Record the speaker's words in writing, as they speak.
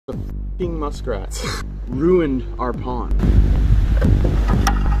The f***ing muskrats ruined our pond.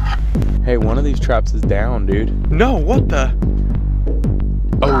 Hey, one of these traps is down, dude. No, what the?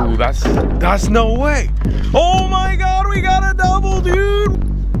 Oh, that's no way. Oh my God, we got a double,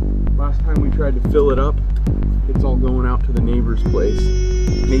 dude. Last time we tried to fill it up, it's all going out to the neighbor's place.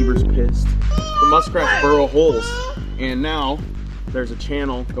 Neighbor's pissed. The muskrats burrow holes, and now there's a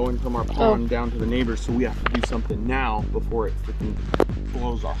channel going from our pond down to the neighbors, so we have to do something now before it freaking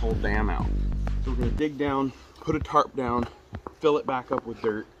blows our whole dam out. So we're gonna dig down, put a tarp down, fill it back up with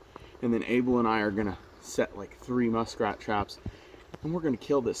dirt, and then Abel and I are gonna set like 3 muskrat traps, and we're gonna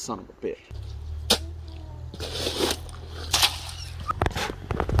kill this son of a bitch.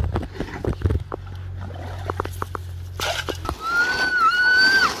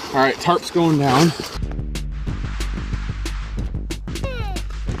 All right, tarp's going down.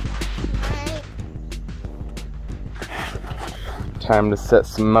 Time to set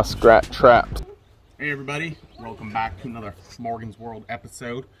some muskrat traps. Hey everybody, welcome back to another Morgan's World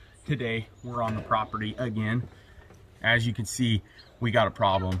episode. Today we're on the property again. As you can see, we got a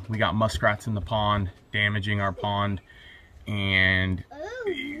problem. We got muskrats in the pond, damaging our pond, and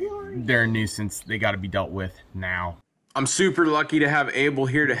they're a nuisance. They got to be dealt with now. I'm super lucky to have Abel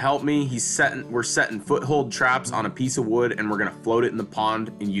here to help me. We're setting foothold traps on a piece of wood, and we're gonna float it in the pond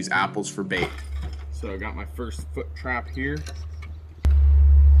and use apples for bait. So I got my first foot trap here.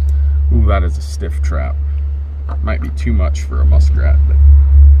 Ooh, that is a stiff trap. Might be too much for a muskrat, but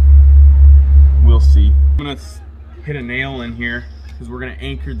we'll see. I'm gonna hit a nail in here because we're gonna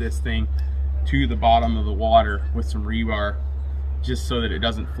anchor this thing to the bottom of the water with some rebar, just so that it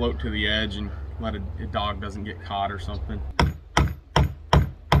doesn't float to the edge and let a dog doesn't get caught or something. All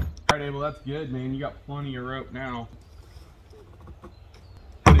right, Abel, that's good, man. You got plenty of rope now.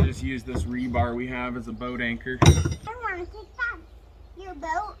 I'm gonna just use this rebar we have as a boat anchor. I want to take your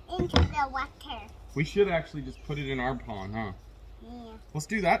boat into the water. We should actually just put it in our pond, huh? Yeah. Let's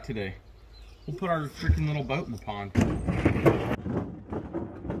do that today. We'll put our freaking little boat in the pond.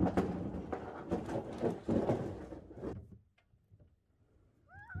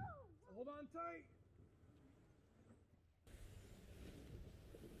 Hold on tight.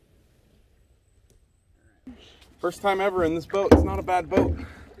 First time ever in this boat. It's not a bad boat. No,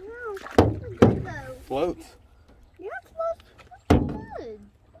 it's a good boat. Floats. Yeah, it floats good.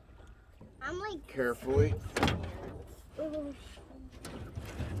 I'm like... Carefully. Oh,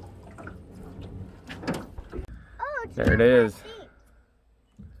 it's There it is. That deep.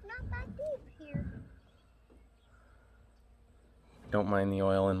 It's not that deep here. Don't mind the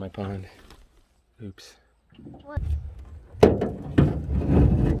oil in my pond. Oops. What?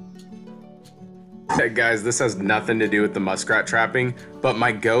 Hey guys, this has nothing to do with the muskrat trapping, but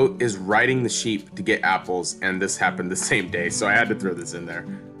my goat is riding the sheep to get apples, and this happened the same day, so I had to throw this in there.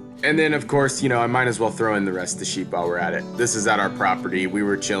 And then of course, you know, I might as well throw in the rest of the sheep while we're at it. This is at our property. We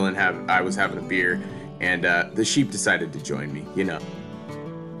were chilling, I was having a beer, and the sheep decided to join me, you know.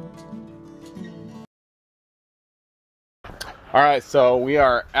 All right, so we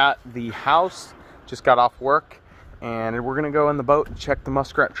are at the house, just got off work, and we're gonna go in the boat and check the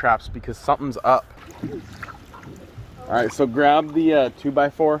muskrat traps because something's up. All right, so grab the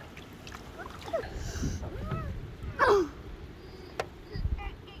 2x4.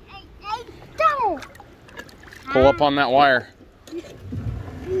 Pull up on that wire.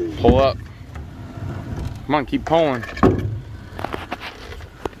 Pull up. Come on, keep pulling.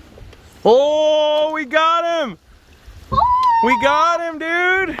 Oh, we got him! We got him,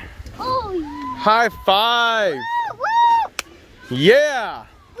 dude! Oh, yeah. High five! Woo! Yeah!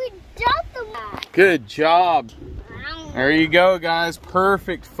 We jumped them. Good job. There you go, guys.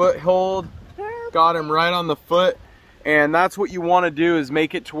 Perfect foothold. Got him right on the foot. And that's what you want to do, is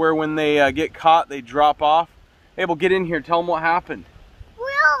make it to where when they get caught, they drop off. Abel, get in here. Tell them what happened.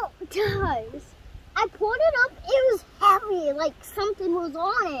 Well, guys, I pulled it up. It was heavy, like something was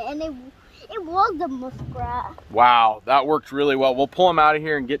on it, and it was a muskrat. Wow, that worked really well. We'll pull them out of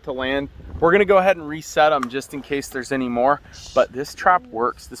here and get to land. We're gonna go ahead and reset them just in case there's any more. But this trap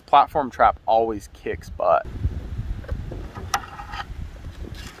works. This platform trap always kicks butt.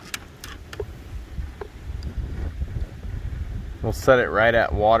 We'll set it right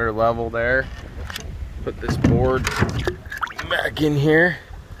at water level there. Put this board back in here.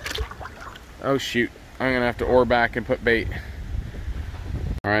 Oh shoot, I'm gonna have to oar back and put bait.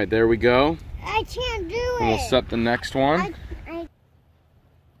 All right, there we go. I can't do it. And we'll set the next one.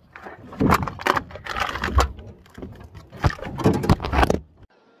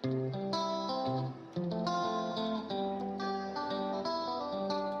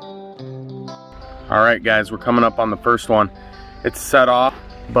 All right, guys, we're coming up on the first one. It's set off,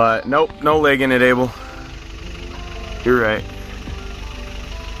 But nope, no leg in it, Abel. You're right.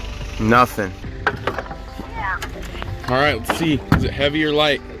 Nothing. Yeah. All right, let's see. Is it heavy or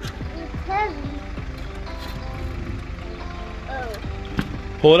light? It's heavy. Oh.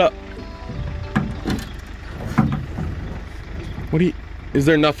 Pull it up. What do you, is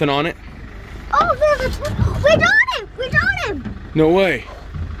there nothing on it? Oh, there's a tail. We got him! We got him! No way.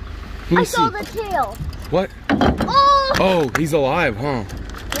 Let me I see. saw the tail. What? Oh! Oh, he's alive, huh?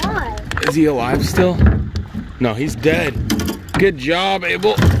 Why? Is he alive still? No, he's dead. Good job,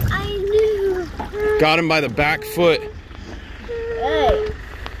 Abel. I knew. Got him by the back foot. Hey.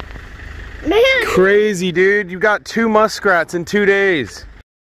 Man. Crazy, dude. You got 2 muskrats in 2 days.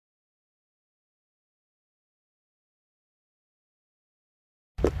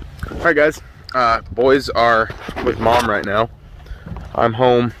 All right, guys. Boys are with mom right now. I'm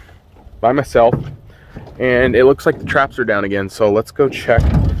home by myself, and it looks like the traps are down again. So let's go check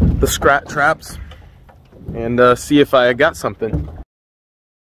the skrat traps and see if I got something.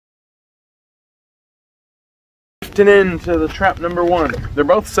 Drifting into the trap number 1. They're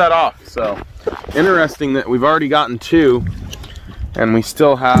both set off. So interesting that we've already gotten 2, and we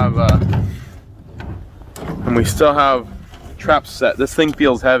still have traps set. This thing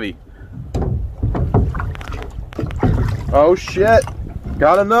feels heavy. Oh shit,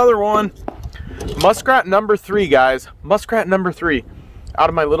 got another one. Muskrat number 3, guys. Muskrat number 3 out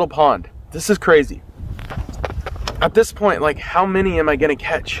of my little pond. This is crazy. At this point, like, how many am I gonna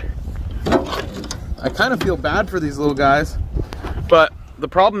catch? I kind of feel bad for these little guys, but the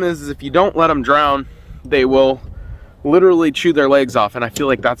problem is if you don't let them drown, they will literally chew their legs off, and I feel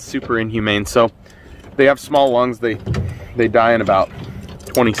like that's super inhumane. So they have small lungs, they die in about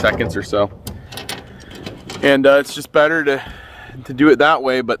 20 seconds or so. And it's just better to do it that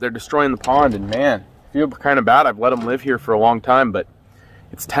way, but they're destroying the pond, and man, I feel kind of bad. I've let them live here for a long time, but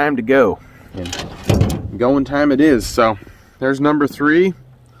it's time to go. And going time it is. So there's number 3,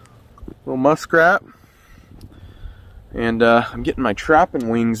 little muskrat. And I'm getting my trapping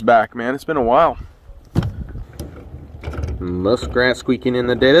wings back, man. It's been a while. Muskrat squeaking in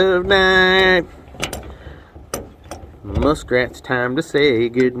the dead of night. Muskrat's time to say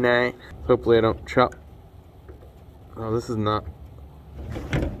goodnight. Hopefully I don't chop. Oh, this is not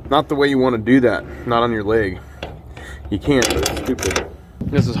the way you want to do that. Not on your leg. You can't, but it's stupid.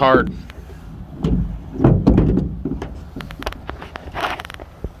 This is hard.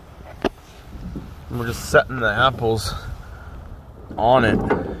 And we're just setting the apples on it.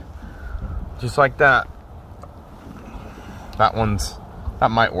 Just like that. That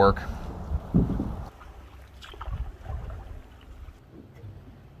might work.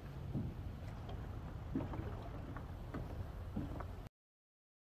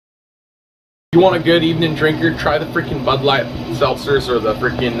 If you want a good evening drinker, try the freaking Bud Light seltzers or the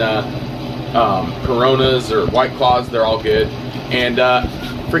freaking Coronas or White Claws. They're all good. And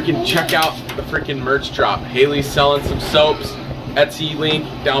freaking check out the freaking merch drop. Haley's selling some soaps. Etsy link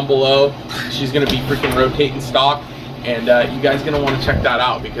down below. She's gonna be freaking rotating stock, and you guys gonna want to check that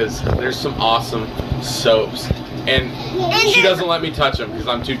out because there's some awesome soaps. And she doesn't let me touch them because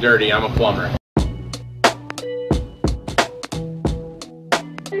I'm too dirty. I'm a plumber.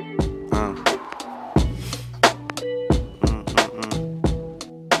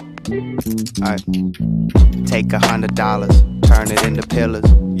 I take $100, turn it into pillars.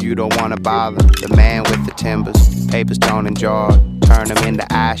 You don't wanna bother the man with the timbers. Paper, stone, and jar, turn them into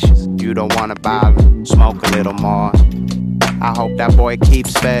ashes. You don't wanna bother, smoke a little more. I hope that boy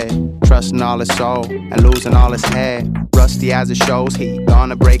keeps fed, trusting all his soul and losing all his head. Rusty as it shows, he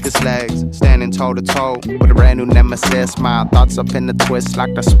gonna break his legs. Standing toe to toe with a brand new nemesis. My thoughts up in the twist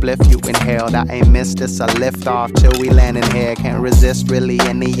like the spliff you inhaled. I ain't missed this, a lift off till we landing here. Can't resist really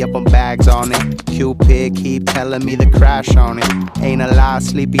any of them bags on it. Cupid keep telling me to crash on it. Ain't a lie,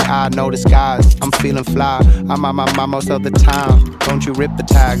 sleepy eye, no disguise. I'm feeling fly, I'm on my mind most of the time. Don't you rip the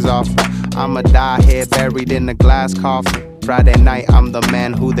tags off. I'ma die here buried in a glass coffin. Friday night, I'm the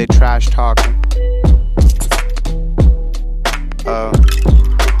man who they trash talking.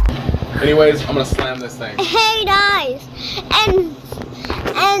 Anyways, I'm gonna slam this thing. Hey guys, and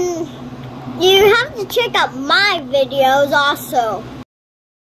you have to check out my videos also.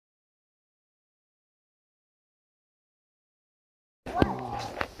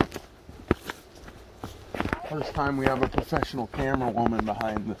 First time we have a professional camera woman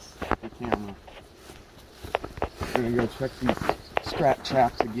behind the camera. We're gonna go check these skrat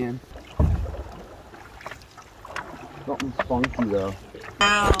traps again. Something's funky though.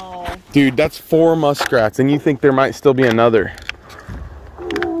 Ow. Dude, that's 4 muskrats, and you think there might still be another.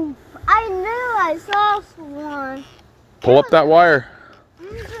 Ooh, I knew I saw one. Pull up that wire.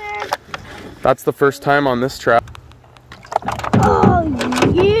 That's the first time on this trap. Oh,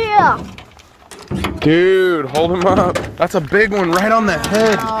 yeah. Dude, hold him up. That's a big one right on the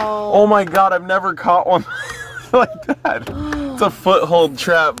head. Oh my God, I've never caught one like that. It's a foothold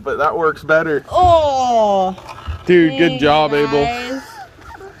trap, but that works better. Oh. Dude, good job, Abel.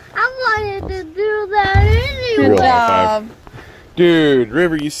 I wanted to do that anyway. Good job. Dude,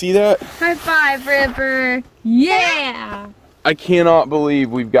 River, you see that? High five, River. Yeah. I cannot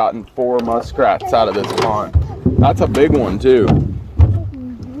believe we've gotten 4 muskrats out of this pond. That's a big one too.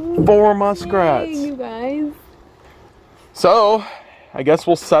 4 muskrats. Yay, you guys. So, I guess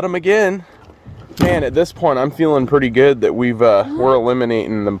we'll set them again. Man, at this point, I'm feeling pretty good that we're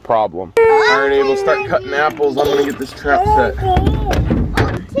eliminating the problem. All right, Abel, start cutting apples. I'm gonna get this trap set.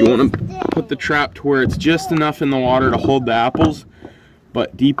 You want to put the trap to where it's just enough in the water to hold the apples,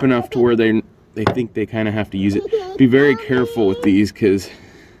 but deep enough to where they think they kind of have to use it. Be very careful with these because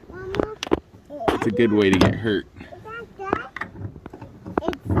it's a good way to get hurt.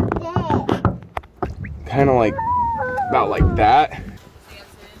 Kind of like, about like that.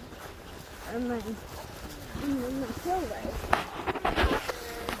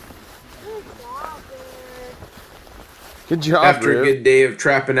 Good job, After Riv. a good day of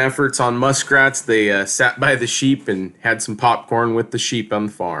trapping efforts on muskrats, they sat by the sheep and had some popcorn with the sheep on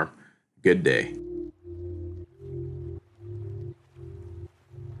the farm. Good day.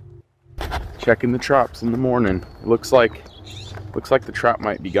 Checking the traps in the morning. It looks like the trap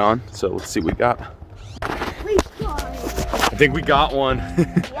might be gone. So let's see what we got. I think we got one.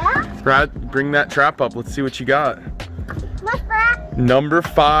 Yeah? Brad, bring that trap up. Let's see what you got. Muskrat. Number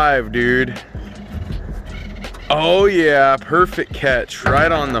 5, dude. Oh yeah, perfect catch.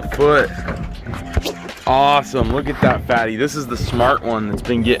 Right on the foot. Awesome, look at that fatty. This is the smart one that's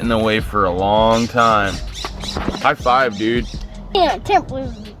been getting away for a long time. High five, dude. Yeah,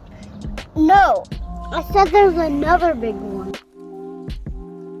 no, I said there's another big one.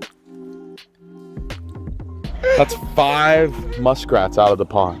 That's 5 muskrats out of the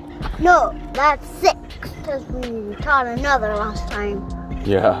pond. No, that's 6, because we caught another last time.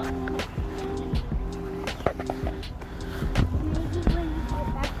 Yeah.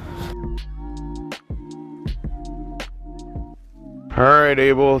 All right,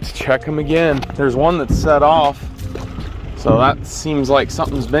 Abel, let's check them again. There's one that's set off, so that seems like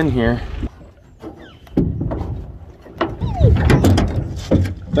something's been here.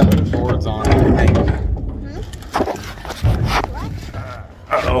 That board's on it, I think.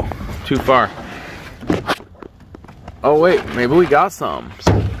 Uh-oh, too far. Oh wait, maybe we got some.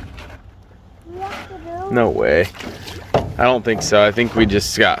 No way. I don't think so. I think we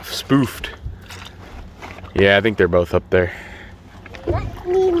just got spoofed. Yeah, I think they're both up there.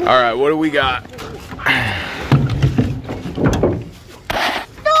 All right, what do we got?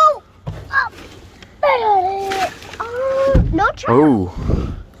 No! No trap.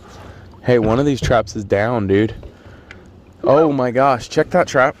 Oh. Hey, one of these traps is down, dude. Oh my gosh, check that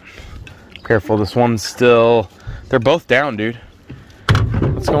trap. Careful, this one's still... They're both down, dude.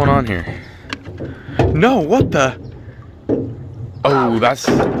 What's going on here? No, what the? Oh,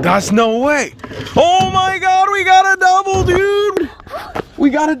 that's no way. Oh my God, we got a double, dude. We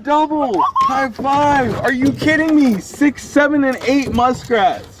got a double. High five. Are you kidding me? 6, 7, and 8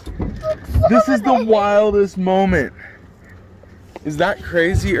 muskrats. This is the wildest moment. Is that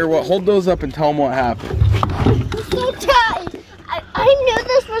crazy or what? Hold those up and tell them what happened. So tight. I knew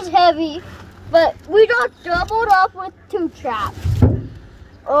this was heavy, but we got doubled up with 2 traps.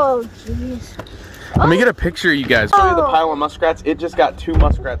 Oh, jeez. Let me get a picture of you guys. Show you the pile of muskrats. It just got 2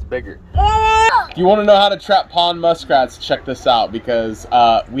 muskrats bigger. If you want to know how to trap pond muskrats, check this out because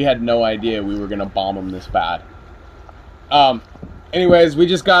we had no idea we were going to bomb them this bad. Anyways, we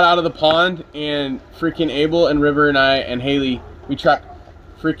just got out of the pond and freaking Abel and River and I and Haley, we trapped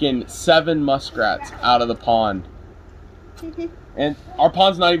freaking 7 muskrats out of the pond. And our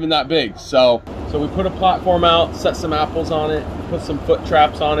pond's not even that big. So we put a platform out, set some apples on it, put some foot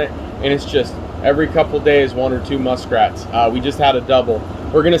traps on it, and it's just every couple days 1 or 2 muskrats. We just had a double.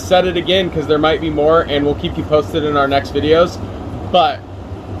 We're gonna set it again because there might be more, and we'll keep you posted in our next videos. But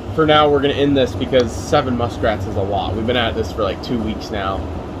for now, we're gonna end this because 7 muskrats is a lot. We've been at this for like 2 weeks now,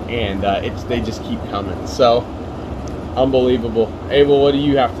 and they just keep coming. So unbelievable. Abel, what do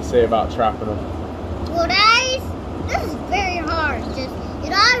you have to say about trapping them? Well, guys, this is very hard. Just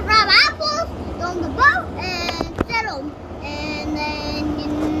grab apples on the boat and set them, and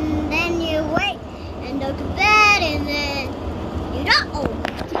then you wait and go to bed, and then you don't.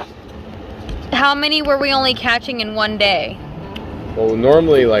 How many were we only catching in one day? Well,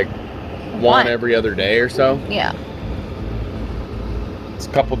 normally like one every other day or so. Yeah. It's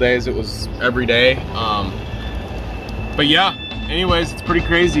a couple days it was every day. But yeah, anyways, it's pretty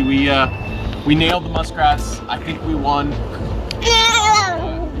crazy. We nailed the muskrats. I think we won.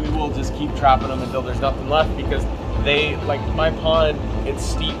 We will just keep trapping them until there's nothing left, because they, like my pond, it's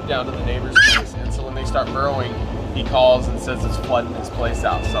steep down to the neighbor's place, and so when they start burrowing, he calls and says it's flooding his place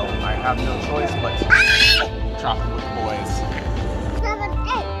out. So I have no choice but to trap it with the boys. 7,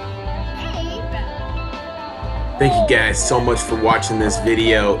 8. Thank you guys so much for watching this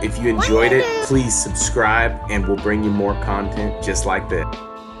video. If you enjoyed it, please subscribe and we'll bring you more content just like this.